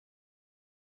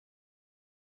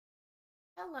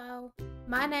Hello,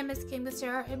 my name is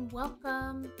Kingmounseir and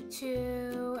welcome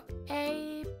to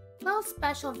a little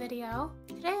special video.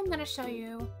 Today I'm going to show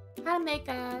you how to make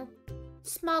a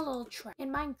small little train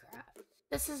in Minecraft.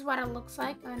 This is what it looks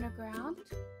like underground,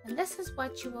 and this is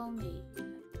what you will need.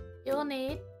 You will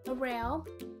need a rail,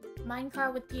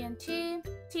 minecart with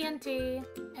TNT,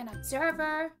 an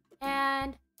observer,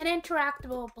 and an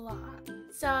interactable block.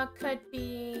 So it could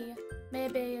be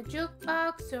maybe a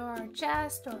jukebox or a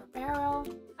chest or a barrel.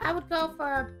 I would go for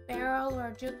a barrel or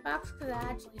a jukebox because it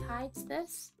actually hides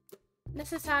this.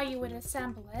 This is how you would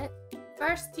assemble it.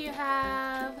 First you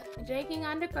have digging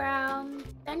underground,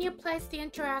 then you place the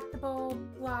interactable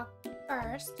block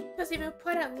first, because if you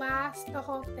put it last, the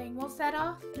whole thing will set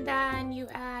off. Then you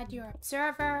add your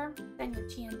observer, then your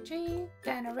TNT,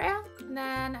 then a rail, and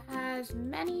then as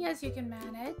many as you can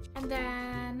manage. And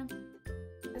then,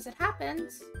 as it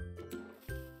happens,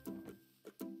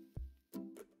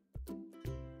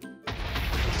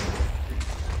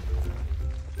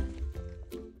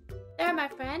 there, my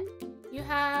friend, you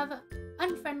have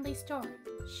unfriendly storage.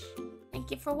 Thank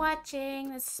you for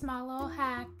watching this small little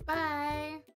hack.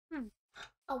 Bye.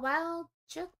 A wild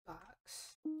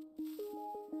jukebox.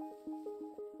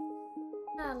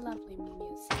 Lovely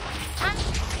music.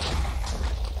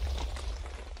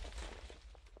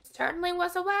 Certainly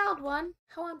was a wild one.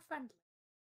 How unfriendly.